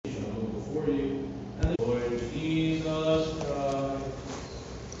Lord Jesus Christ,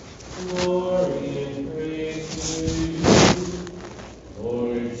 glory and praise to you.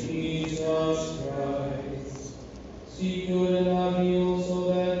 Lord Jesus Christ, seek good and have healed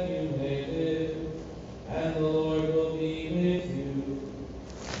so that you may live, and the Lord will be with you.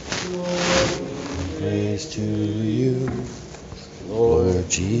 Glory and Praise to you, Lord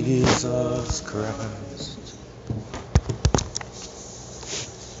Jesus Christ.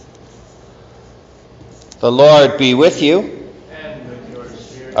 The Lord be with you. and with your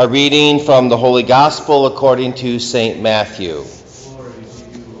spirit. A reading from the Holy Gospel according to St. Matthew. Glory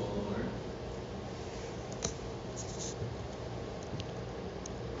to you, O Lord.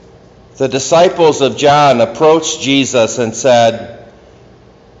 The disciples of John approached Jesus and said,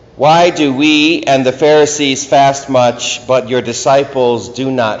 "Why do we and the Pharisees fast much, but your disciples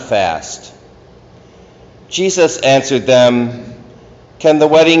do not fast?" Jesus answered them, "Can the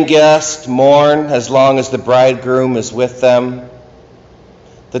wedding guest mourn as long as the bridegroom is with them?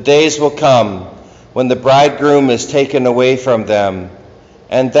 The days will come when the bridegroom is taken away from them,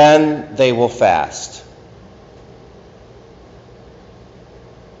 and then they will fast."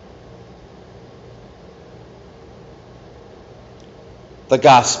 The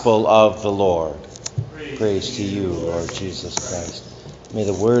Gospel of the Lord. Praise to you, Lord Jesus Christ. May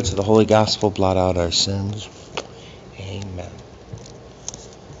the words of the Holy Gospel blot out our sins. Amen.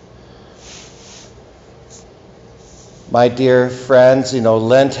 My dear friends,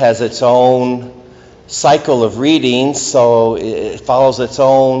 Lent has its own cycle of readings, so it follows its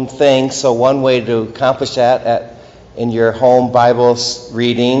own thing. So one way to accomplish that in your home Bible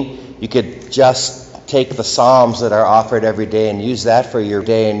reading, you could just take the Psalms that are offered every day and use that for your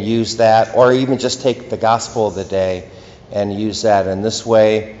day and use that, or even just take the Gospel of the day and use that. And this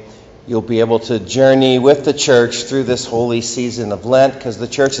way, you'll be able to journey with the church through this holy season of Lent, because the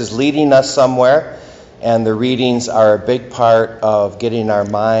church is leading us somewhere, and the readings are a big part of getting our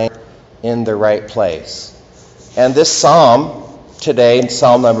mind in the right place. And this psalm today,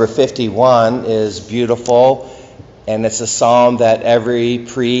 Psalm number 51, is beautiful. And it's a psalm that every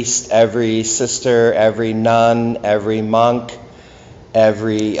priest, every sister, every nun, every monk,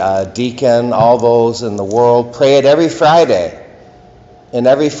 every deacon, all those in the world pray it every Friday. And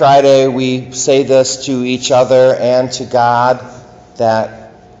every Friday we say this to each other and to God,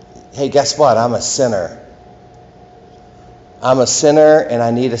 that, hey, guess what? I'm a sinner. I'm a sinner and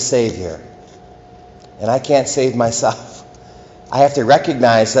I need a Savior. And I can't save myself. I have to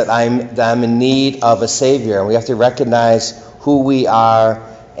recognize that I'm in need of a Savior, and we have to recognize who we are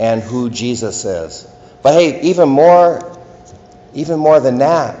and who Jesus is. But hey, even more than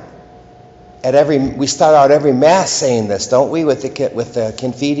that, we start out every Mass saying this, don't we? With the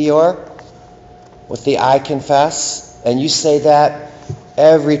Confiteor, with the I confess, and you say that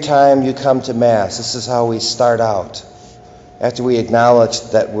every time you come to Mass. This is how we start out. After we acknowledge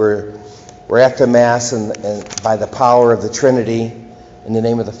that we're at the Mass and by the power of the Trinity, in the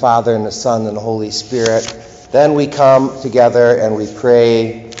name of the Father and the Son and the Holy Spirit, then we come together and we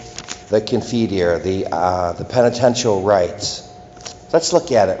pray the Confiteor, the penitential rites. Let's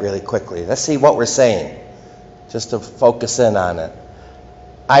look at it really quickly. Let's see what we're saying, just to focus in on it.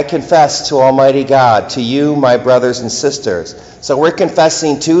 I confess to Almighty God, to you, my brothers and sisters. So we're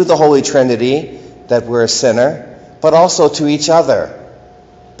confessing to the Holy Trinity that we're a sinner, but also to each other,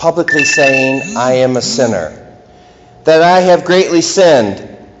 publicly saying, I am a sinner. That I have greatly sinned.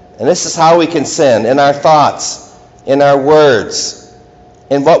 And this is how we can sin: in our thoughts, in our words,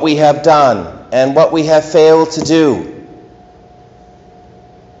 in what we have done, and what we have failed to do.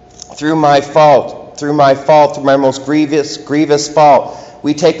 Through my most grievous fault,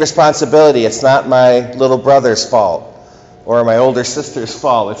 we take responsibility. It's not my little brother's fault or my older sister's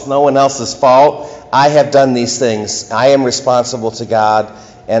fault. It's no one else's fault. I have done these things. I am responsible to God,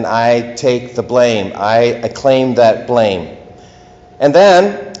 and I take the blame. I claim that blame. And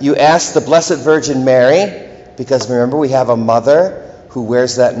then you ask the Blessed Virgin Mary, because remember, we have a mother who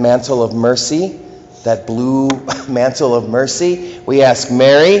wears that mantle of mercy, that blue mantle of mercy. We ask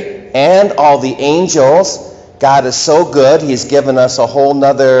Mary and all the angels. God is so good, He's given us a whole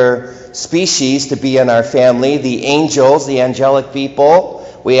nother species to be in our family, the angels, the angelic people.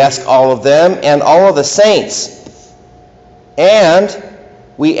 We ask all of them and all of the saints. And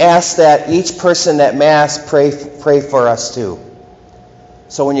we ask that each person at Mass pray for us too.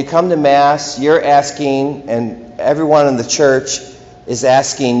 So when you come to Mass, you're asking, and everyone in the church is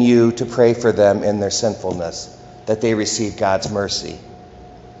asking you to pray for them in their sinfulness, that they receive God's mercy.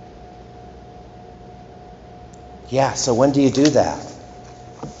 So when do you do that?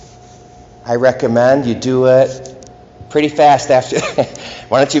 I recommend you do it pretty fast after.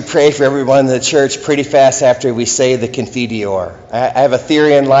 Why don't you pray for everyone in the church pretty fast after we say the Confiteor? I have a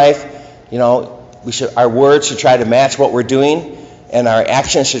theory in life. Our words should try to match what we're doing, and our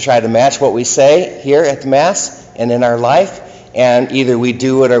actions should try to match what we say here at the Mass and in our life. And either we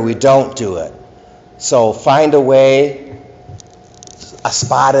do it or we don't do it. So find a way, a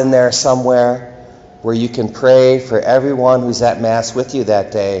spot in there somewhere where you can pray for everyone who's at Mass with you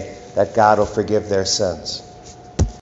that day, that God will forgive their sins.